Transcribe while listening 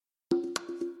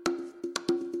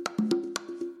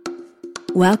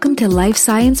Welcome to Life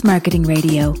Science Marketing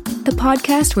Radio, the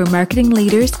podcast where marketing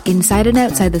leaders inside and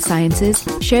outside the sciences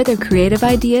share their creative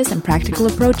ideas and practical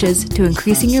approaches to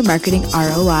increasing your marketing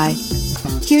ROI.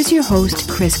 Here's your host,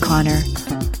 Chris Connor.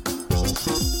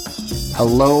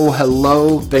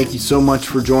 Hello. Thank you so much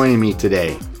for joining me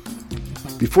today.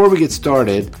 Before we get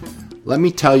started, let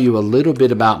me tell you a little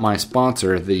bit about my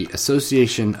sponsor, the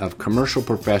Association of Commercial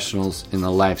Professionals in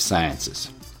the Life Sciences.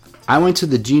 I went to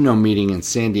the Genome meeting in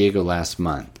San Diego last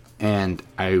month, and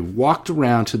I walked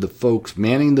around to the folks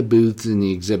manning the booths in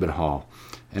the exhibit hall,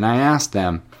 and I asked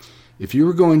them, if you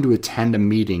were going to attend a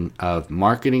meeting of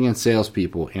marketing and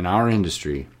salespeople in our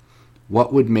industry,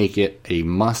 what would make it a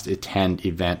must-attend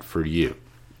event for you?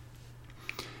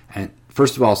 And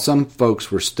first of all, some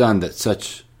folks were stunned that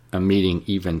such a meeting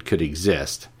even could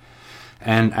exist.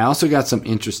 And I also got some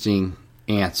interesting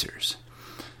answers.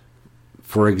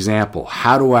 For example,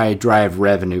 how do I drive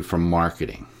revenue from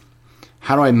marketing?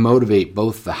 How do I motivate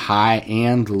both the high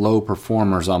and low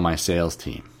performers on my sales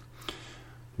team?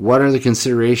 What are the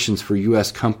considerations for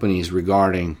U.S. companies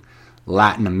regarding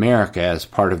Latin America as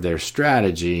part of their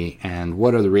strategy, and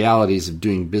what are the realities of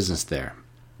doing business there?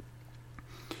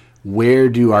 Where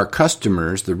do our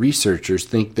customers, the researchers,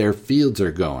 think their fields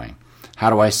are going? How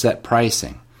do I set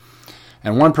pricing?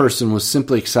 And one person was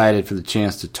simply excited for the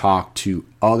chance to talk to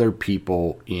other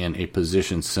people in a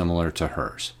position similar to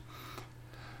hers.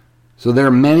 So there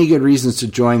are many good reasons to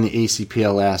join the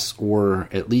ACPLS or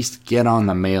at least get on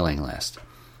the mailing list.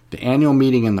 The annual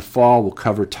meeting in the fall will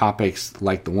cover topics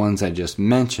like the ones I just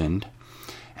mentioned.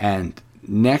 And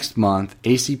next month,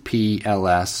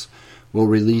 ACPLS will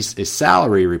release a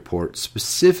salary report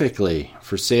specifically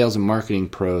for sales and marketing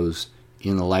pros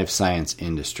in the life science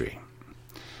industry.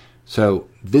 So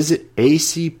visit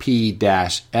acp-ls.org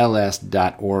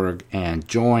and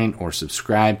join or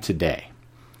subscribe today.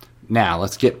 Now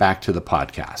let's get back to the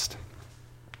podcast.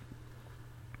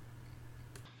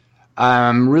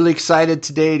 I'm really excited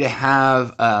today to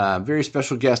have a very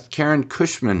special guest. Karan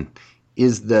Cushman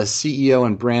is the CEO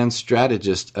and brand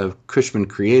strategist of Cushman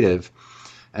Creative,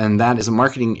 and that is a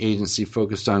marketing agency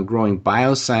focused on growing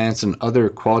bioscience and other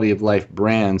quality of life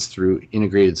brands through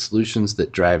integrated solutions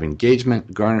that drive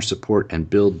engagement, garner support, and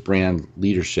build brand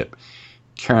leadership.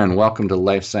 Karan, welcome to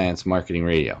Life Science Marketing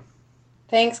Radio.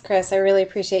 Thanks, Chris. I really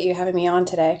appreciate you having me on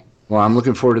today. Well, I'm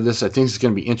looking forward to this. I think it's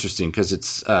going to be interesting because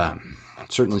it's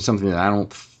certainly something that I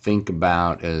don't think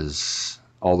about as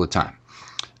all the time.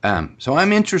 So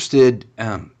I'm interested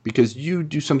because you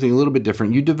do something a little bit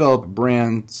different. You develop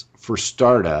brands for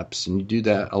startups, and you do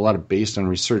that a lot of based on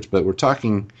research, but we're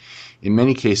talking in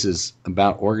many cases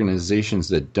about organizations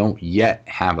that don't yet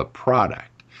have a product.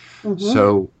 Mm-hmm.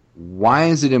 So why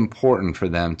is it important for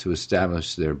them to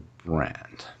establish their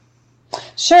brand?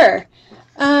 Sure.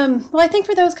 Well, I think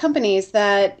for those companies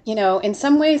that, in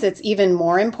some ways it's even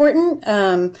more important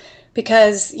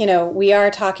because, we are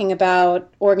talking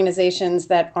about organizations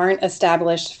that aren't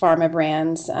established pharma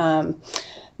brands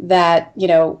that,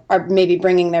 are maybe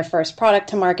bringing their first product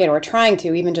to market or trying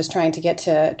to get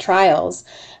to trials.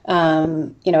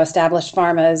 Established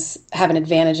pharmas have an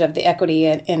advantage of the equity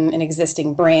in an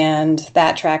existing brand,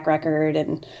 that track record,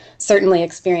 and certainly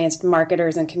experienced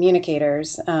marketers and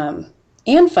communicators.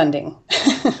 And funding,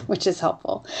 which is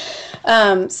helpful.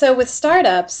 So with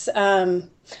startups, a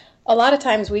lot of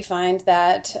times we find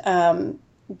that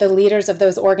the leaders of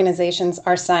those organizations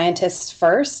are scientists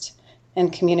first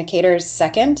and communicators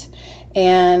second.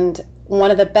 And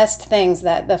one of the best things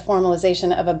that the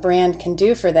formalization of a brand can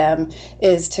do for them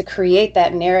is to create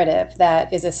that narrative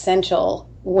that is essential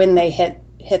when they hit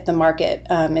the market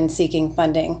in seeking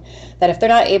funding, that if they're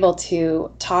not able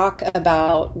to talk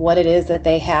about what it is that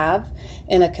they have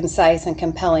in a concise and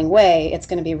compelling way, it's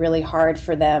going to be really hard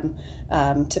for them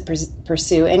to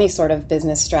pursue any sort of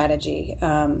business strategy.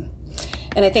 And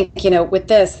I think, with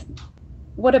this,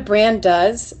 what a brand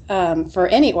does for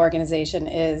any organization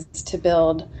is to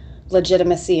build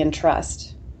legitimacy and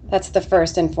trust. That's the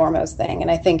first and foremost thing.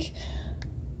 And I think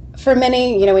for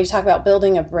many, when you talk about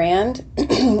building a brand,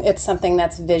 it's something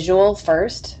that's visual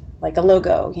first, like a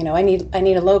logo. I need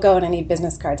a logo and I need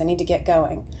business cards. I need to get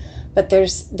going. But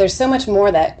there's so much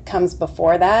more that comes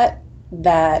before that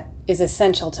is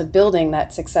essential to building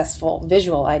that successful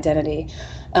visual identity.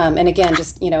 And again,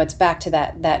 just, it's back to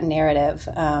that narrative.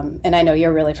 And I know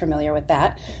you're really familiar with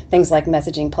that, things like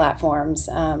messaging platforms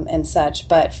and such.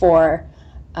 But for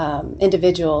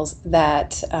individuals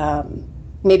that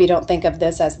maybe don't think of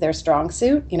this as their strong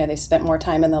suit, they've spent more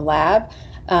time in the lab,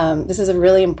 this is a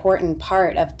really important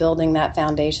part of building that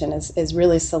foundation, is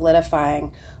really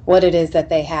solidifying what it is that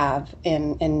they have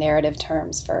in narrative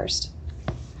terms first.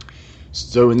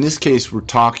 So in this case, we're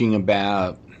talking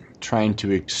about trying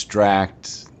to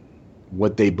extract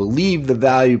what they believe the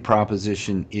value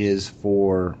proposition is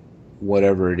for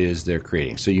whatever it is they're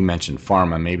creating. So you mentioned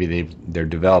pharma. Maybe they're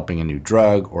developing a new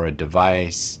drug or a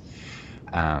device,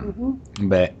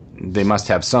 but they must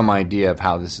have some idea of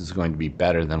how this is going to be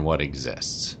better than what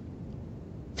exists.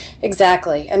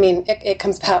 Exactly. I mean, it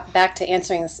comes back to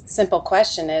answering this simple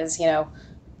question is,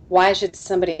 why should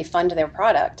somebody fund their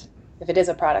product? If it is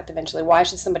a product eventually, why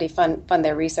should somebody fund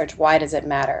their research? Why does it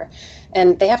matter?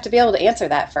 And they have to be able to answer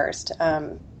that first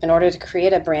in order to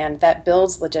create a brand that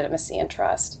builds legitimacy and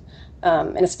trust,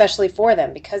 and especially for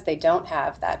them because they don't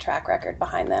have that track record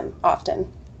behind them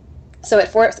often. So it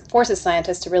forces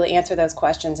scientists to really answer those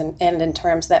questions and in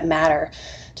terms that matter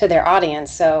to their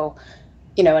audience. So,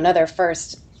 another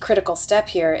first critical step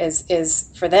here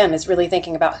is for them is really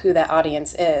thinking about who that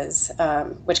audience is,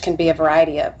 which can be a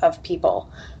variety of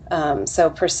people. So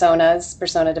persona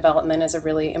development is a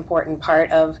really important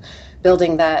part of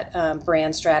building that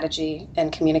brand strategy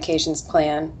and communications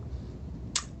plan.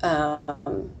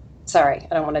 Sorry,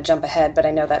 I don't want to jump ahead, but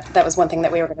I know that was one thing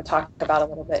that we were going to talk about a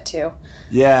little bit too.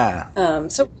 Yeah.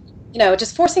 So,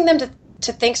 just forcing them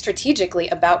to think strategically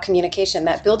about communication,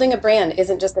 that building a brand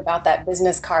isn't just about that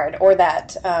business card or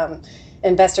that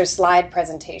investor slide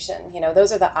presentation.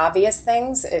 Those are the obvious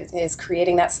things. It is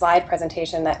creating that slide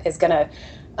presentation that is going to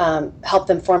help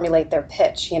them formulate their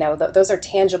pitch. Those are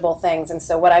tangible things. And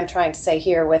so what I'm trying to say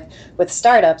here with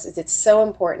startups is it's so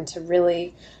important to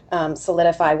really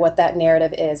solidify what that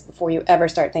narrative is before you ever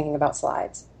start thinking about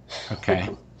slides. Okay.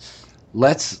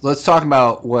 Let's talk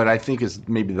about what I think is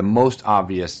maybe the most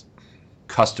obvious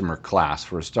customer class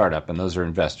for a startup, and those are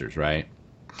investors, right?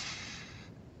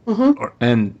 Mm-hmm.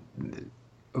 And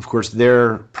of course,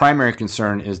 their primary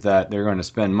concern is that they're going to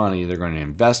spend money, they're going to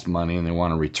invest money, and they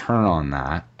want a return on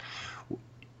that.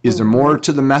 Is there more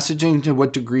to the messaging? To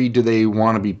what degree do they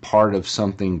want to be part of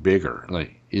something bigger?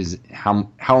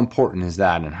 How important is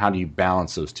that, and how do you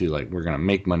balance those two? We're going to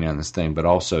make money on this thing, but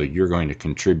also you're going to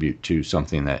contribute to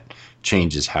something that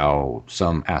changes how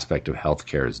some aspect of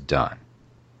healthcare is done.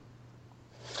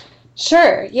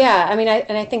 Sure. Yeah. I mean,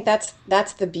 I think that's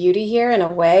the beauty here in a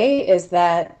way is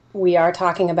that we are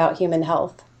talking about human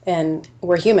health and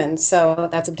we're humans. So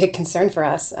that's a big concern for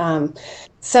us.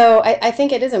 So I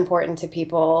think it is important to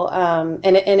people.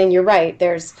 And you're right.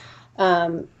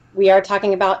 We are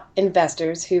talking about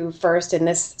investors who first in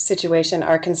this situation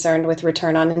are concerned with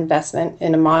return on investment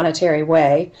in a monetary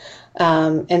way.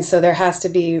 And so there has to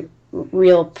be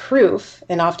real proof.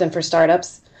 And often for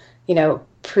startups,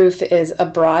 proof is a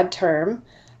broad term.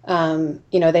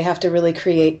 They have to really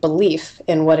create belief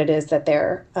in what it is that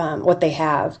what they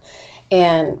have.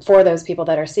 And for those people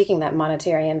that are seeking that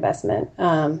monetary investment.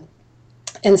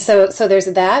 And so there's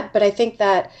that, but I think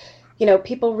that,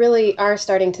 people really are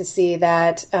starting to see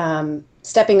that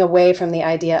stepping away from the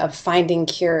idea of finding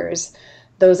cures,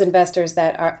 those investors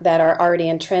that are already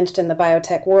entrenched in the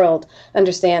biotech world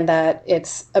understand that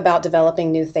it's about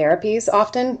developing new therapies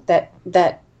often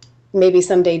that maybe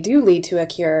someday do lead to a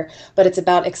cure, but it's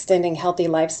about extending healthy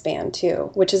lifespan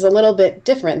too, which is a little bit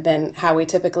different than how we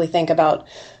typically think about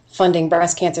funding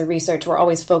breast cancer research. We're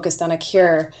always focused on a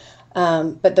cure,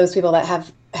 but those people that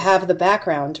have the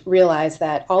background realize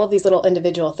that all of these little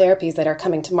individual therapies that are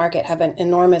coming to market have an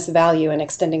enormous value in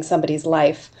extending somebody's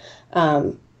life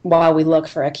while we look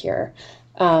for a cure.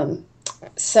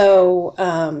 Sorry,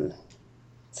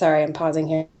 I'm pausing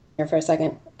here for a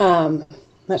second.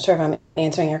 Not sure if I'm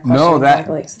answering your question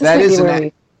exactly.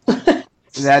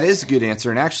 That is a good answer.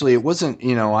 And actually, it wasn't,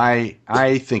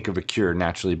 I think of a cure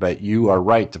naturally, but you are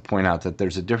right to point out that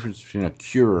there's a difference between a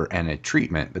cure and a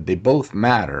treatment, but they both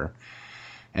matter.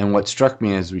 And what struck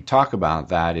me as we talk about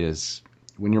that is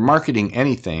when you're marketing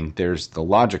anything, there's the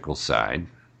logical side.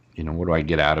 What do I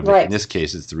get out of it? Right. In this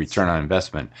case, it's the return on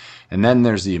investment. And then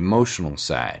there's the emotional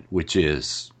side, which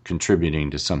is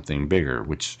contributing to something bigger,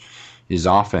 which is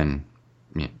often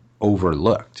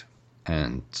overlooked.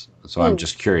 And so I'm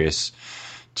just curious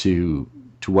to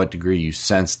what degree you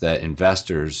sense that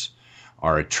investors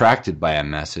are attracted by a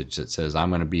message that says, I'm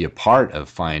going to be a part of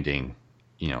finding,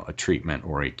 a treatment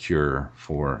or a cure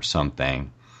for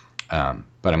something.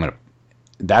 But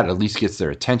that at least gets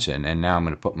their attention. And now I'm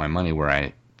going to put my money where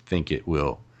I think it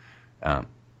will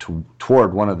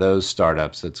toward one of those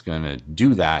startups that's going to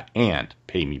do that and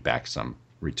pay me back some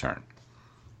return.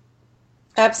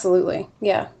 Absolutely.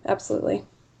 Yeah, absolutely.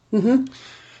 Mm-hmm.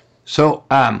 So,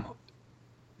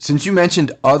 since you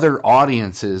mentioned other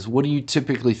audiences, what do you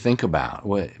typically think about?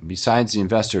 What besides the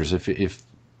investors?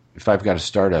 If I've got a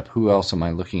startup, who else am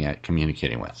I looking at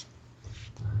communicating with?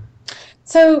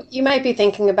 So you might be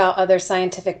thinking about other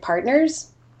scientific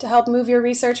partners to help move your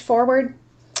research forward.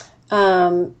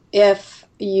 If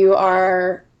you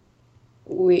are,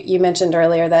 you mentioned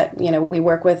earlier that, we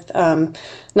work with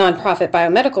nonprofit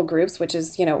biomedical groups, which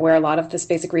is, where a lot of this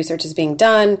basic research is being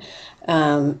done.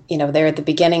 They're at the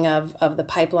beginning of the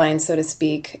pipeline, so to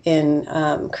speak,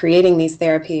 in creating these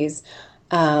therapies.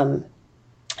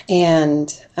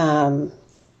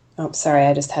 Sorry,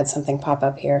 I just had something pop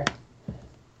up here.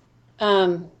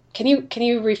 Can you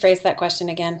rephrase that question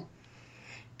again?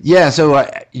 Yeah, so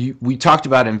we talked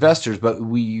about investors, but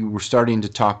we were starting to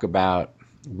talk about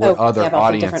what other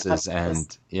audiences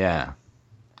and yeah.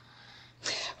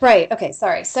 Right. Okay.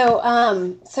 Sorry. So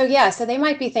they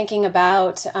might be thinking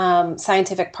about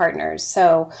scientific partners.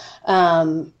 So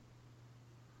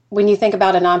when you think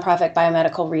about a nonprofit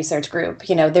biomedical research group,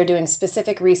 they're doing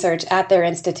specific research at their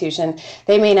institution.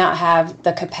 They may not have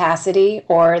the capacity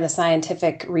or the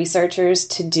scientific researchers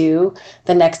to do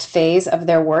the next phase of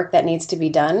their work that needs to be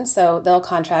done. So they'll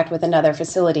contract with another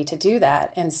facility to do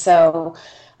that. And so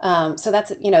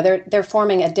that's, they're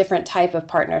forming a different type of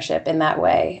partnership in that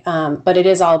way. But it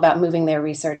is all about moving their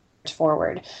research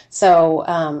forward.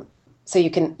 So you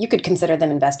could consider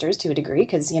them investors to a degree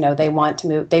because, they want to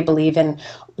move, they believe in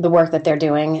the work that they're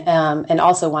doing and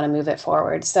also want to move it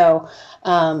forward. So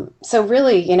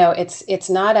really, it's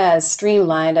not as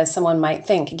streamlined as someone might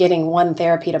think, getting one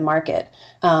therapy to market.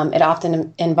 It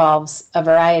often involves a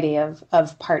variety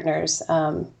of partners,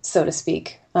 so to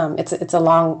speak. It's a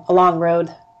long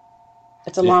road.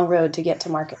 It's a long road to get to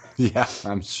market. Yeah,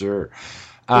 I'm sure.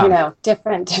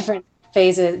 Different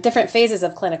phases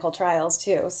of clinical trials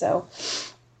too. So,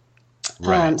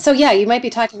 right. You might be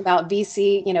talking about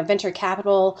VC, venture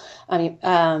capital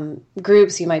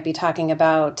groups. You might be talking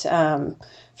about,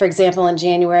 for example, in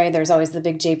January, there's always the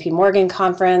big JP Morgan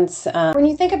conference. When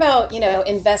you think about,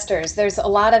 investors, there's a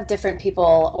lot of different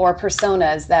people or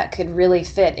personas that could really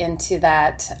fit into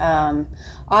that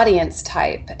audience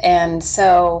type. And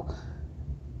so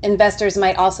investors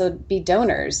might also be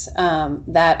donors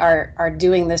that are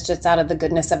doing this just out of the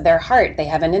goodness of their heart. They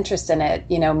have an interest in it.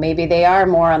 Maybe they are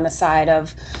more on the side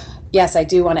of, yes, I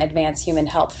do want to advance human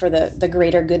health for the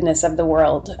greater goodness of the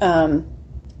world.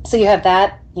 So you have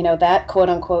that, that quote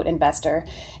unquote investor.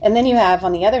 And then you have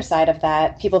on the other side of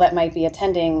that, people that might be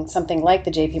attending something like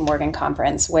the JP Morgan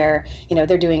conference where,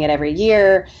 they're doing it every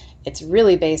year. It's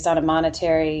really based on a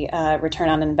monetary return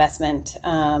on investment.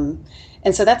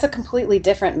 And so that's a completely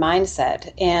different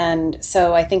mindset. And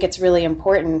so I think it's really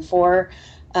important for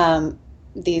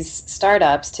these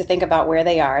startups to think about where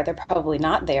they are. They're probably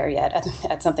not there yet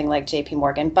at something like JP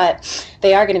Morgan, but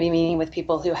they are going to be meeting with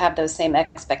people who have those same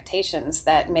expectations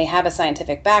that may have a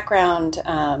scientific background,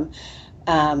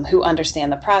 who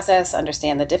understand the process,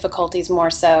 understand the difficulties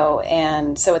more so.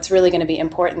 And so it's really going to be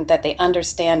important that they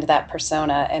understand that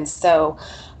persona. And so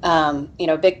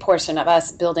a big portion of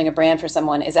us building a brand for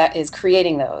someone is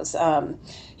creating those,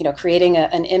 creating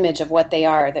an image of what they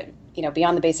are that,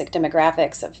 beyond the basic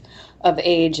demographics of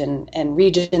age and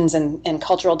regions and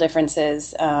cultural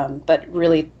differences, but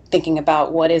really thinking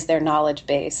about what is their knowledge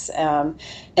base.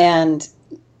 And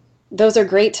those are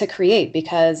great to create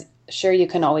because sure, you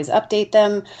can always update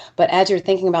them, but as you're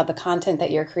thinking about the content that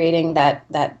you're creating, that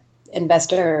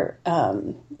investor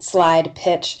slide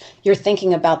pitch, you're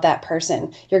thinking about that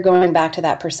person. You're going back to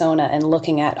that persona and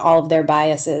looking at all of their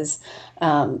biases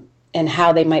and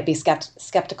how they might be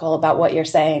skeptical about what you're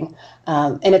saying.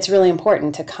 And it's really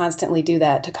important to constantly do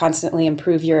that, to constantly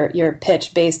improve your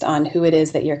pitch based on who it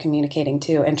is that you're communicating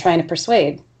to and trying to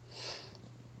persuade.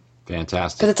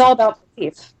 Fantastic. Because it's all about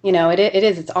belief.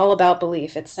 It's all about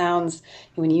belief. It sounds,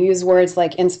 when you use words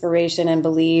like inspiration and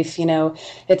belief,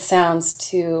 it sounds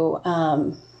too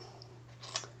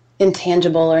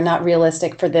intangible or not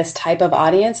realistic for this type of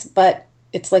audience. But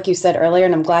it's like you said earlier,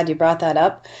 and I'm glad you brought that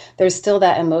up. There's still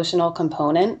that emotional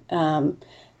component. And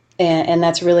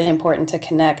that's really important to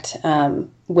connect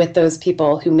with those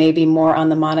people who may be more on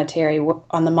the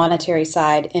monetary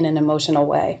side in an emotional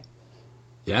way.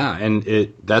 Yeah, and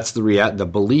that's the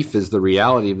belief is the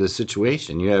reality of the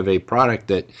situation. You have a product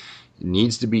that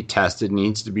needs to be tested,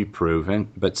 needs to be proven,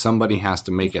 but somebody has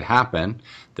to make it happen.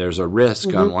 There's a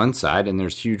risk on one side, and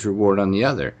there's huge reward on the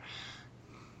other.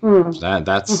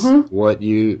 That's what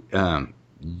you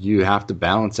have to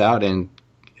balance out and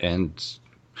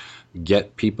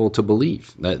get people to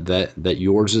believe that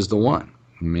yours is the one.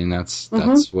 I mean, that's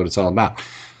what it's all about.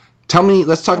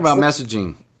 Let's talk about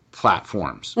messaging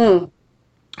platforms.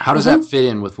 How does that fit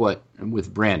in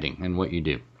with branding and what you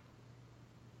do?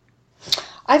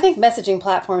 I think messaging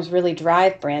platforms really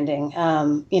drive branding.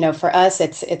 For us,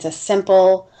 it's a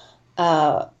simple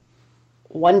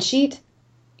one sheet.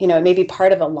 It may be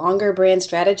part of a longer brand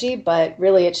strategy, but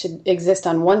really it should exist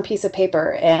on one piece of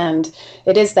paper. And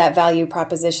it is that value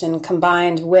proposition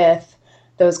combined with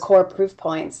those core proof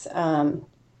points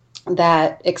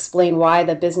that explain why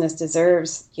the business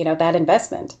deserves, that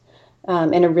investment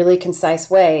in a really concise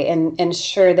way. And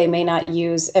sure, they may not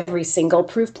use every single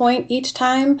proof point each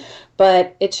time,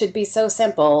 but it should be so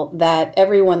simple that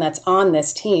everyone that's on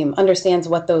this team understands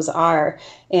what those are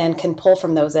and can pull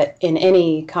from those in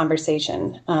any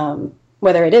conversation,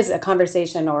 whether it is a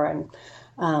conversation or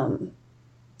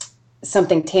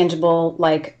something tangible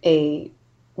like a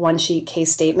one-sheet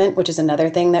case statement, which is another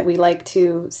thing that we like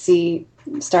to see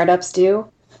startups do.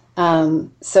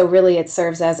 So really it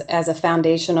serves as a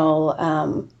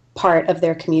foundational part of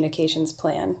their communications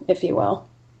plan, if you will.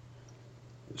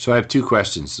 So I have two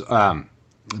questions.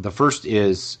 The first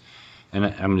is, and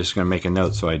I'm just going to make a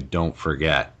note so I don't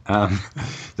forget.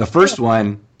 The first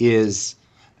one is,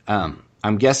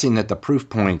 I'm guessing that the proof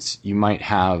points, you might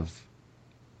have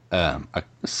a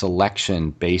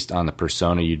selection based on the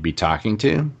persona you'd be talking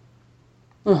to.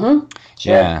 Mm-hmm.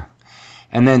 Sure. Yeah.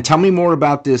 And then tell me more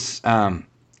about this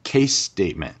case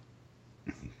statement.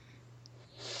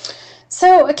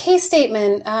 So a case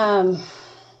statement...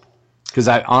 Because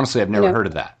I've never heard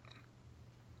of that.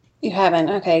 You haven't?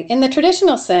 Okay. In the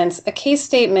traditional sense, a case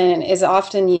statement is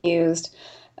often used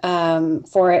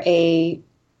for a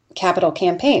capital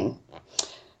campaign,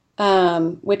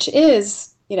 which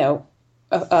is,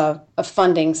 a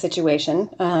funding situation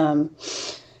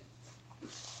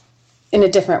in a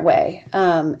different way.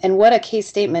 And what a case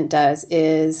statement does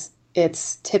is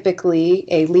it's typically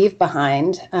a leave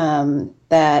behind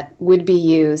that would be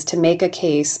used to make a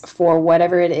case for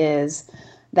whatever it is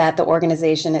that the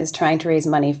organization is trying to raise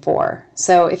money for.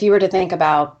 So if you were to think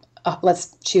about,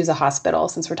 let's choose a hospital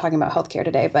since we're talking about healthcare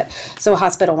today, but so a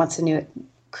hospital wants to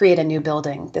create a new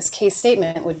building. This case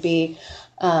statement would be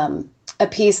a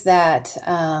piece that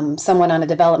someone on a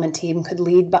development team could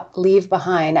leave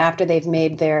behind after they've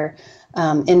made their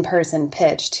in-person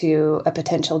pitch to a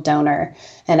potential donor.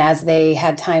 And as they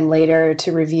had time later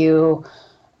to review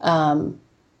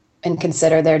and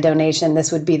consider their donation,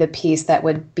 this would be the piece that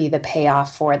would be the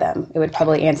payoff for them. It would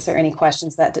probably answer any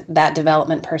questions that that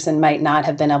development person might not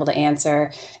have been able to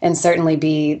answer, and certainly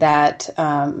be that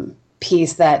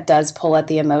piece that does pull at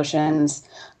the emotions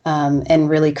and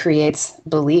really creates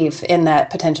belief in that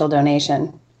potential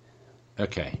donation.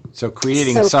 Okay. So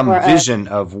creating some vision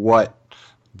of what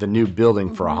the new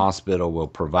building for a hospital will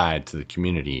provide to the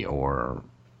community or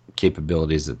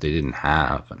capabilities that they didn't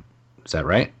have. Is that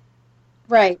right?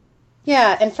 Right.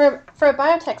 Yeah, and for a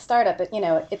biotech startup,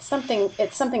 it's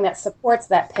something that supports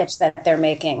that pitch that they're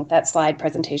making, that slide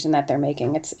presentation that they're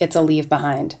making. It's a leave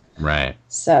behind. Right.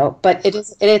 So, but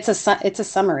it's a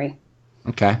summary.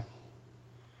 Okay.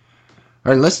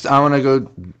 All right, I want to go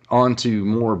on to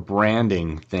more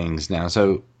branding things now.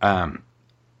 So,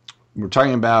 we're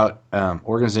talking about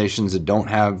organizations that don't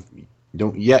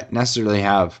yet necessarily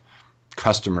have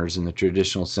customers in the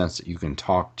traditional sense that you can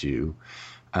talk to.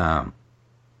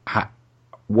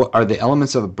 What are the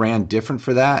elements of a brand different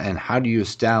for that, and how do you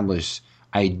establish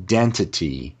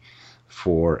identity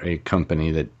for a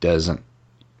company that doesn't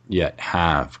yet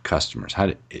have customers?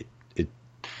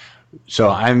 So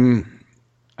I'm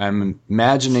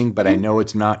imagining, but I know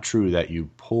it's not true, that you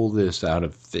pull this out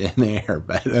of thin air.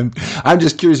 But I'm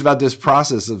just curious about this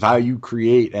process of how you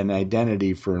create an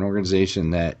identity for an organization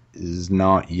that is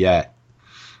not yet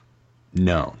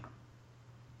known.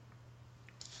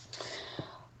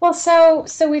 Well, so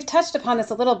we've touched upon this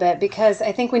a little bit, because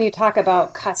I think when you talk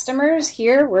about customers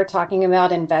here, we're talking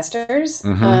about investors.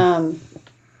 Mm-hmm.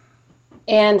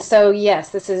 And so, yes,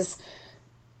 this is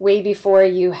way before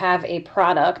you have a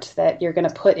product that you're going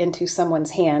to put into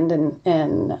someone's hand and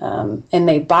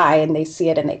they buy and they see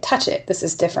it and they touch it. This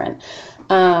is different.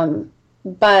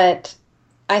 But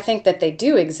I think that they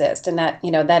do exist, and that,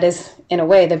 that is, in a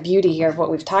way, the beauty here of what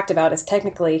we've talked about is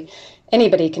technically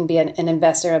anybody can be an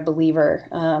investor, a believer.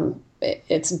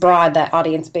 It's broad, that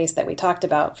audience base that we talked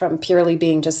about, from purely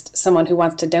being just someone who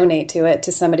wants to donate to it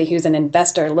to somebody who's an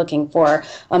investor looking for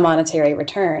a monetary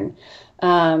return.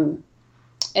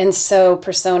 And so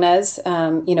personas,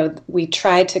 we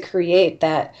try to create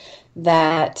that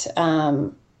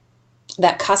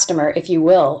customer, if you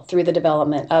will, through the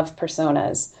development of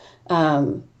personas.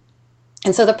 And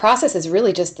so the process is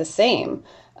really just the same.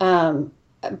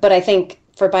 But I think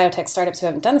for biotech startups who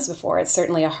haven't done this before, it's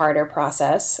certainly a harder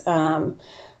process.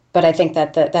 But I think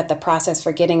that the process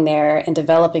for getting there and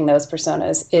developing those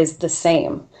personas is the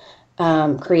same.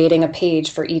 Creating a page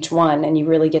for each one, and you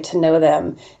really get to know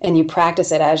them, and you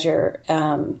practice it as you're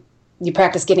you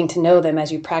practice getting to know them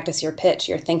as you practice your pitch.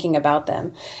 You're thinking about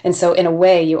them. And so in a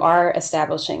way, you are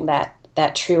establishing that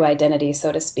true identity,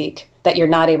 so to speak, that you're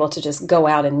not able to just go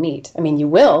out and meet. I mean, you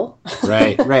will.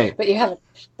 Right. but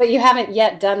you haven't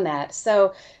yet done that.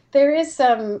 So there is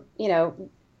some,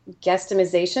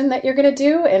 guesstimization that you're going to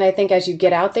do. And I think as you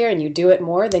get out there and you do it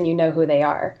more, then you know who they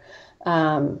are.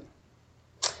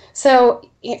 So,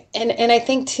 and I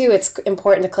think too, it's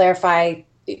important to clarify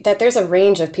that there's a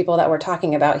range of people that we're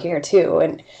talking about here too.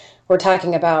 And we're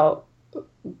talking about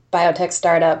biotech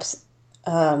startups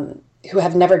who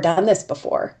have never done this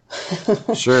before.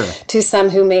 Sure. To some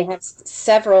who may have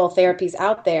several therapies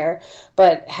out there,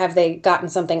 but have they gotten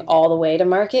something all the way to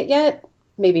market yet?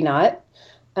 Maybe not.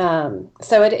 So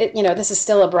this is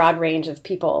still a broad range of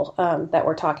people that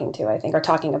we're talking to, I think, or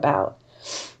talking about.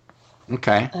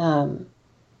 Okay.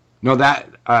 No,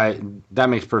 that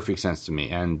makes perfect sense to me.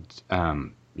 And,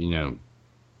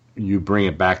 you bring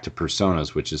it back to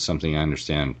personas, which is something I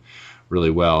understand really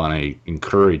well. And I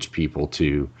encourage people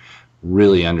to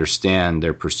really understand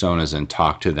their personas and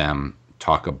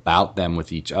talk about them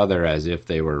with each other as if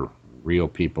they were real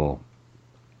people,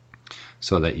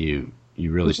 so that you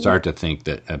really start to think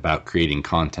that about creating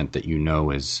content that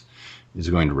is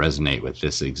going to resonate with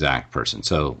this exact person.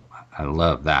 So I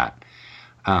love that.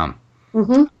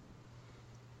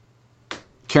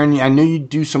 Karen, I know you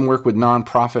do some work with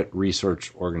nonprofit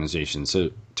research organizations.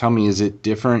 So tell me, is it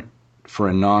different for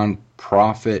a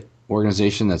nonprofit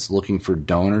organization that's looking for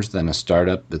donors than a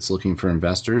startup that's looking for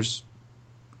investors?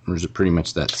 Or is it pretty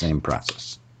much that same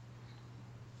process?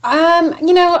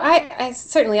 I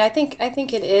certainly, I think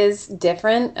it is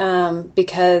different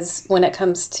because when it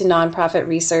comes to nonprofit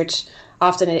research,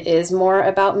 often it is more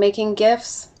about making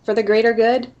gifts for the greater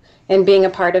good and being a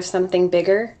part of something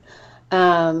bigger.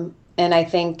 And I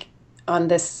think on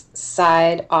this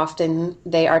side, often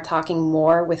they are talking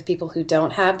more with people who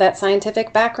don't have that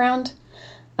scientific background.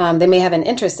 They may have an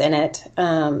interest in it,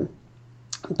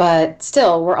 but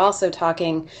still, we're also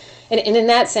talking, and in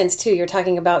that sense, too, you're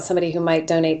talking about somebody who might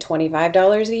donate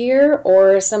 $25 a year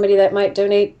or somebody that might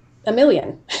donate $1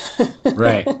 million.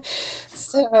 Right.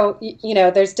 So,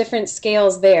 there's different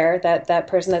scales there. That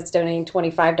person that's donating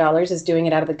 $25 is doing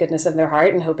it out of the goodness of their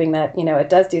heart and hoping that, it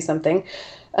does do something.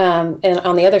 And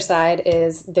on the other side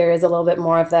there is a little bit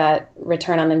more of that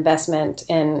return on investment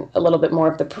and a little bit more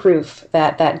of the proof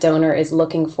that donor is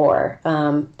looking for,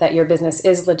 that your business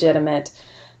is legitimate.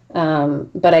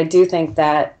 But I do think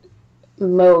that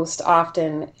most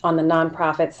often on the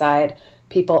nonprofit side,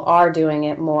 people are doing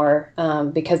it more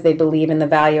because they believe in the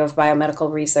value of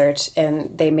biomedical research,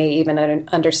 and they may even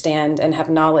understand and have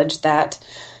knowledge that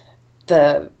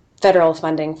the federal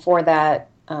funding for that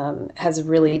has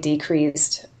really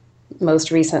decreased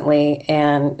most recently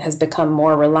and has become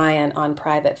more reliant on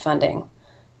private funding,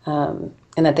 and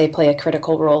that they play a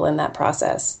critical role in that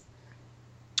process.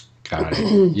 Got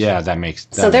it. Yeah, that makes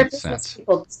sense.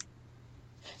 People,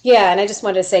 yeah, and I just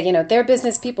wanted to say, they're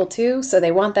business people too, so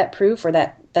they want that proof or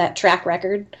that track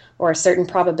record or a certain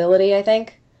probability, I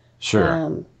think.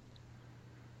 Sure.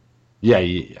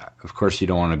 Of course, you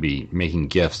don't want to be making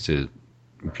gifts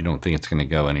if you don't think it's going to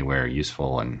go anywhere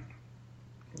useful, and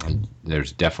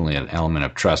there's definitely an element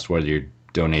of trust whether you're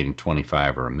donating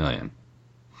 25 or $1 million.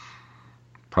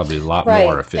 Probably a lot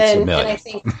more if it's $1 million.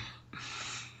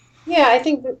 And I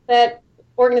think that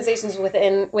organizations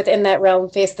within that realm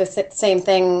face the same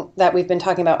thing that we've been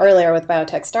talking about earlier with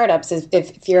biotech startups. Is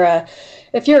if you're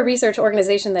a research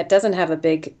organization that doesn't have a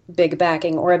big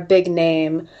backing or a big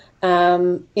name,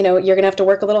 you're going to have to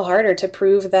work a little harder to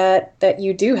prove that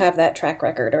you do have that track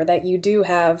record or that you do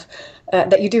have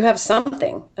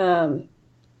something. And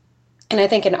I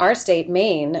think in our state,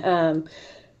 Maine,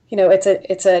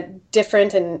 it's a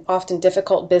different and often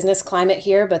difficult business climate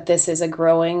here, but this is a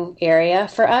growing area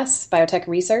for us, biotech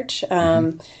research.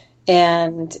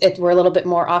 And we're a little bit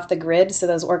more off the grid, so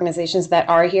those organizations that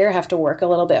are here have to work a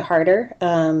little bit harder.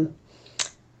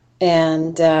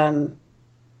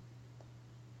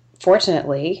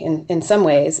 Fortunately, in some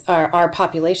ways, our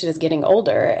population is getting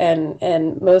older,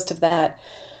 and most of that,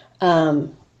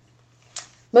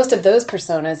 most of those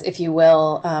personas, if you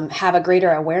will, have a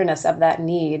greater awareness of that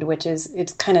need, which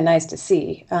it's kind of nice to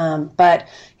see. But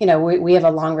we have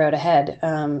a long road ahead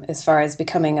as far as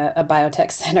becoming a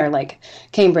biotech center like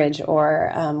Cambridge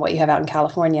or what you have out in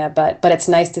California. But it's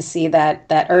nice to see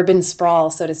that urban sprawl,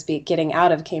 so to speak, getting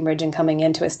out of Cambridge and coming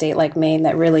into a state like Maine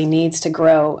that really needs to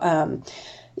grow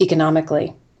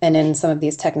economically, and in some of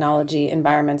these technology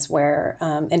environments where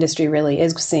industry really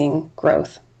is seeing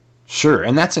growth. Sure,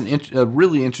 and that's a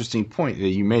really interesting point that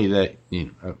you made, that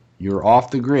you're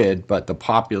off the grid, but the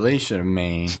population of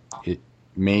Maine,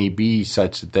 may be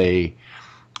such that they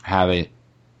have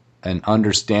an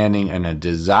understanding and a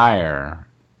desire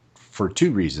for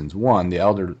two reasons. One, the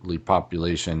elderly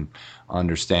population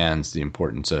understands the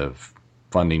importance of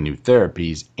funding new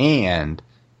therapies and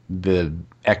the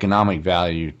economic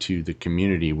value to the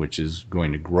community, which is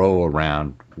going to grow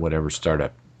around whatever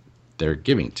startup they're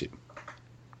giving to.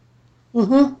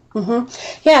 Mm-hmm.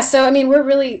 Mm-hmm. Yeah. So, I mean, we're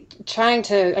really trying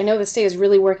to, I know the state is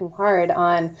really working hard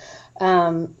on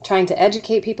trying to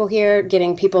educate people here,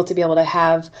 getting people to be able to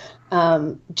have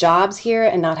jobs here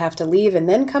and not have to leave and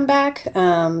then come back.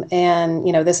 And,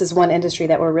 you know, this is one industry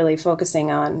that we're really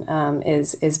focusing on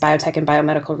is biotech and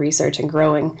biomedical research and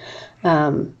growing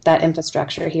that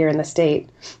infrastructure here in the state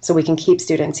so we can keep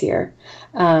students here.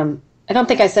 I don't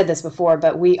think I said this before,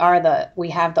 but we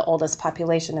have the oldest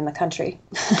population in the country.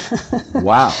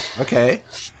 Wow. Okay.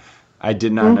 I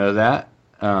did not know that.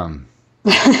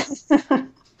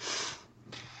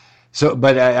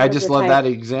 But I just love that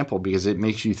example because it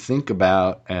makes you think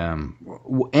about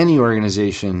any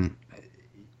organization.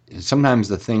 Sometimes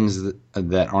the things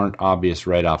that aren't obvious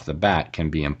right off the bat can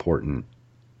be important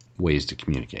ways to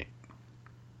communicate.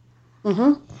 Mm-hmm.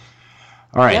 All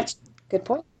right. Yep. Good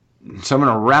point. So I'm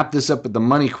going to wrap this up with the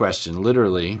money question,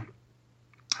 literally.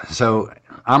 So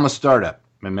I'm a startup.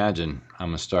 Imagine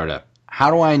I'm a startup.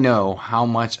 How do I know how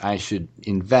much I should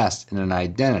invest in an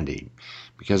identity?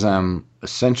 Because I'm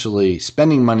essentially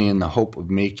spending money in the hope of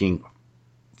making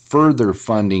further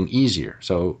funding easier.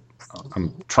 So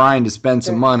I'm trying to spend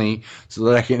some money so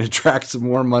that I can attract some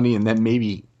more money and then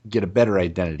maybe get a better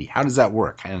identity. How does that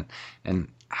work? And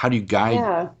how do you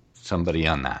guide somebody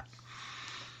on that?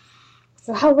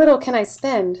 So how little can I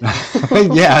spend?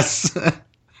 Yes.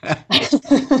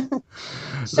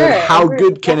 Sure. How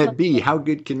good can it be? How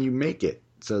good can you make it?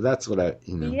 So that's what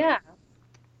Yeah.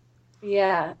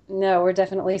 Yeah, no, we're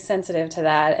definitely sensitive to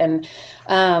that. And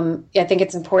I think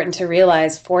it's important to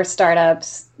realize for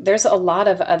startups, there's a lot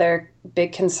of other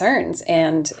big concerns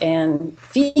and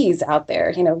fees out there.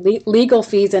 You know, legal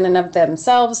fees in and of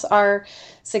themselves are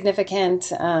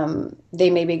significant.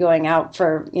 They may be going out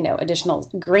for, you know, additional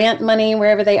grant money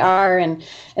wherever they are. And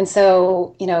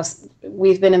so, you know,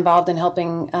 we've been involved in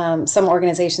helping some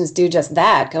organizations do just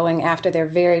that, going after their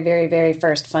very, very, very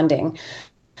first funding.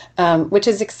 Which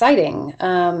is exciting.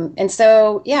 And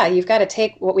so, yeah, you've got to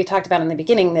take what we talked about in the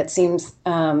beginning that seems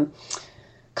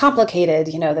complicated,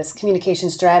 you know, this communication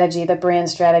strategy, the brand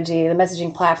strategy, the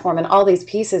messaging platform, and all these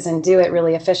pieces and do it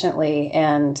really efficiently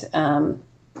and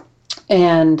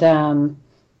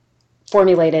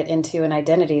formulate it into an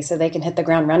identity so they can hit the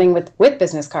ground running with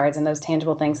business cards and those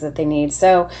tangible things that they need.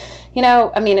 So, you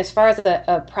know, I mean, as far as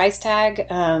a price tag,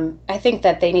 I think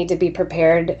that they need to be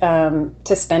prepared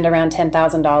to spend around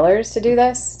 $10,000 to do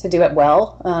this, to do it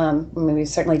well. I mean, we've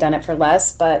certainly done it for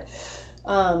less, but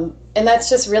and that's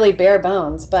just really bare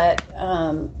bones. But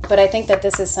I think that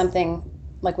this is something,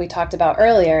 like we talked about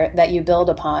earlier, that you build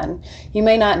upon. You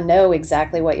may not know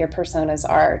exactly what your personas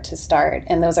are to start,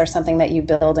 and those are something that you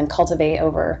build and cultivate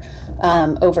over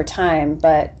time.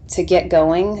 But to get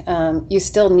going, you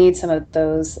still need some of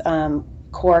those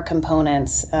core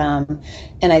components. And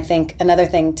I think another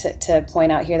thing to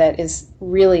point out here that is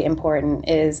really important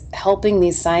is helping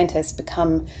these scientists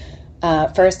become,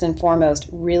 first and foremost,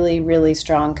 really, really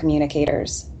strong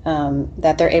communicators.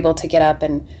 That they're able to get up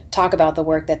and talk about the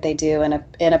work that they do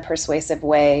in a persuasive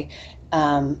way,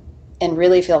 and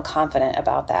really feel confident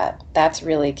about that. That's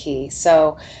really key.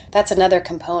 So that's another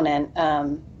component,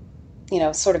 you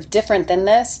know, sort of different than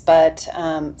this, but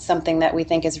something that we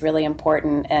think is really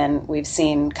important, and we've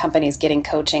seen companies getting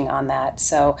coaching on that.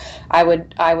 So I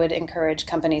would encourage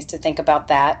companies to think about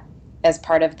that as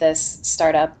part of this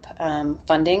startup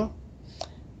funding.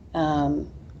 Oh,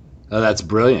 that's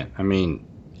brilliant. I mean,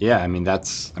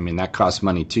 that costs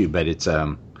money too, but it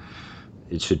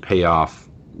should pay off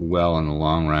well in the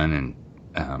long run.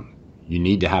 And you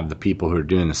need to have the people who are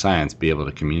doing the science be able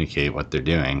to communicate what they're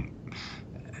doing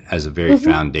as a very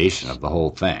foundation of the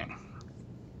whole thing.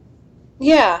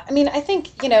 Yeah, I mean, I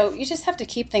think, you know, you just have to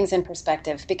keep things in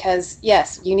perspective because,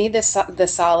 yes, you need the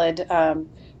solid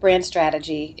brand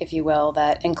strategy, if you will,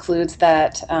 that includes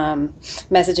that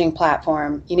messaging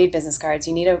platform. You need business cards.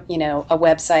 You need a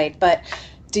website, but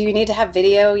do you need to have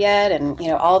video yet? And, you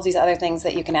know, all of these other things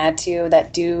that you can add to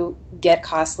that do get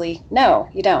costly? No,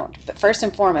 you don't. But first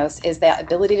and foremost is the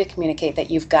ability to communicate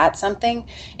that you've got something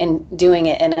and doing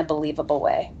it in a believable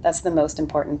way. That's the most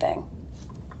important thing.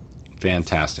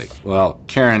 Fantastic. Well,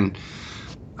 Karan,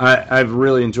 I've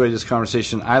really enjoyed this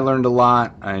conversation. I learned a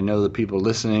lot. I know the people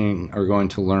listening are going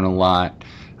to learn a lot.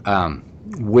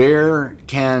 Where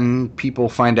can people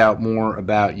find out more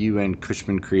about you and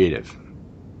Cushman Creative?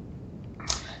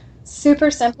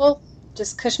 Super simple,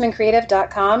 just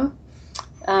cushmancreative.com.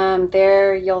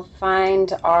 There you'll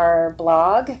find our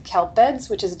blog, Kelp Beds,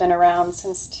 which has been around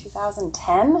since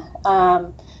 2010,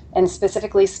 and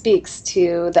specifically speaks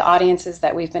to the audiences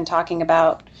that we've been talking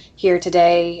about here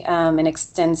today, and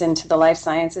extends into the life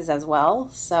sciences as well.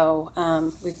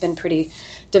 So we've been pretty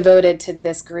devoted to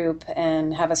this group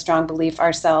and have a strong belief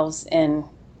ourselves in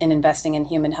investing in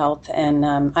human health. And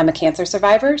I'm a cancer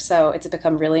survivor, so it's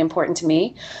become really important to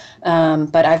me.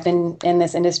 But I've been in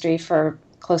this industry for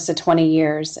close to 20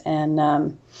 years,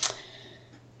 and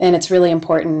it's really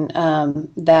important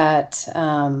that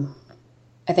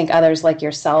I think others like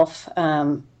yourself,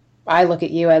 I look at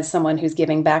you as someone who's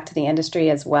giving back to the industry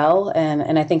as well,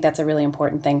 and I think that's a really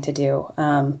important thing to do,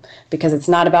 because it's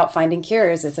not about finding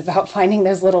cures, it's about finding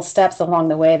those little steps along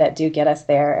the way that do get us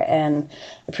there. And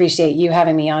appreciate you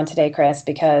having me on today, Chris,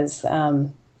 because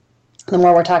the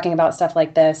more we're talking about stuff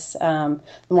like this, the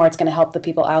more it's going to help the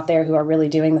people out there who are really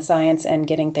doing the science and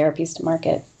getting therapies to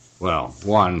market. Well,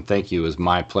 Juan, thank you. It was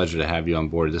my pleasure to have you on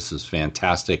board. This is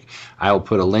fantastic. I will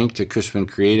put a link to Cushman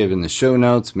Creative in the show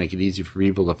notes, make it easy for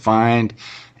people to find.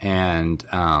 And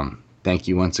thank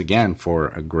you once again for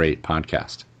a great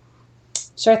podcast.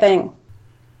 Sure thing.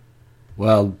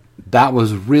 Well, that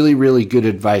was really, really good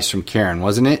advice from Karan,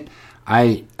 wasn't it?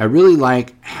 I really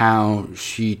like how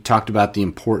she talked about the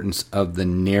importance of the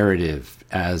narrative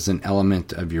as an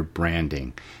element of your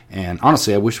branding. And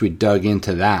honestly, I wish we dug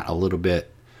into that a little bit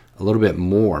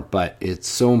more, but it's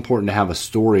so important to have a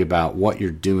story about what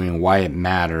you're doing, why it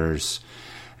matters,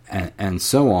 and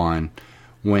so on,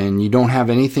 when you don't have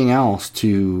anything else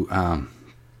to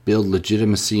build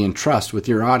legitimacy and trust with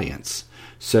your audience.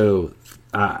 So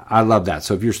I love that.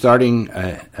 So if you're starting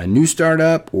a new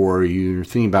startup, or you're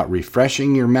thinking about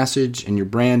refreshing your message and your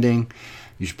branding,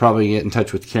 you should probably get in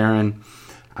touch with Karan.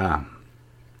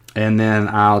 And then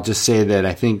I'll just say that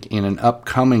I think in an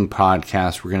upcoming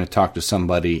podcast, we're going to talk to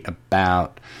somebody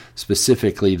about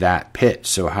specifically that pitch.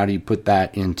 So how do you put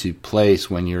that into place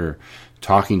when you're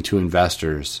talking to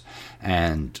investors,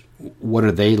 and what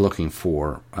are they looking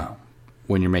for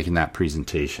when you're making that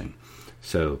presentation?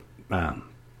 So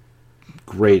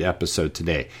great episode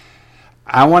today.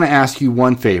 I want to ask you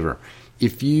one favor.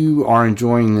 If you are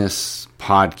enjoying this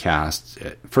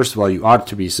podcast, first of all, you ought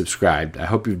to be subscribed. I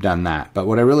hope you've done that. But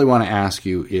what I really want to ask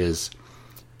you is,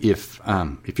 if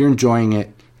you're enjoying it,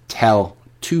 tell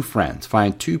 2 friends.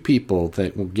 Find 2 people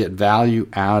that will get value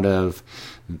out of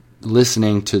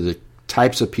listening to the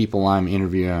types of people I'm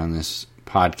interviewing on this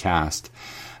podcast,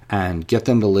 and get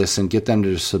them to listen, get them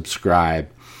to subscribe.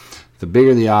 The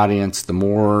bigger the audience, the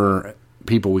more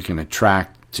people we can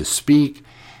attract to speak,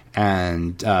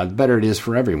 and the better it is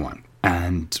for everyone.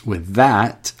 And with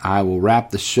that, I will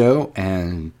wrap the show,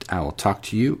 and I will talk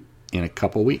to you in a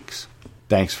couple weeks.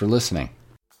 Thanks for listening.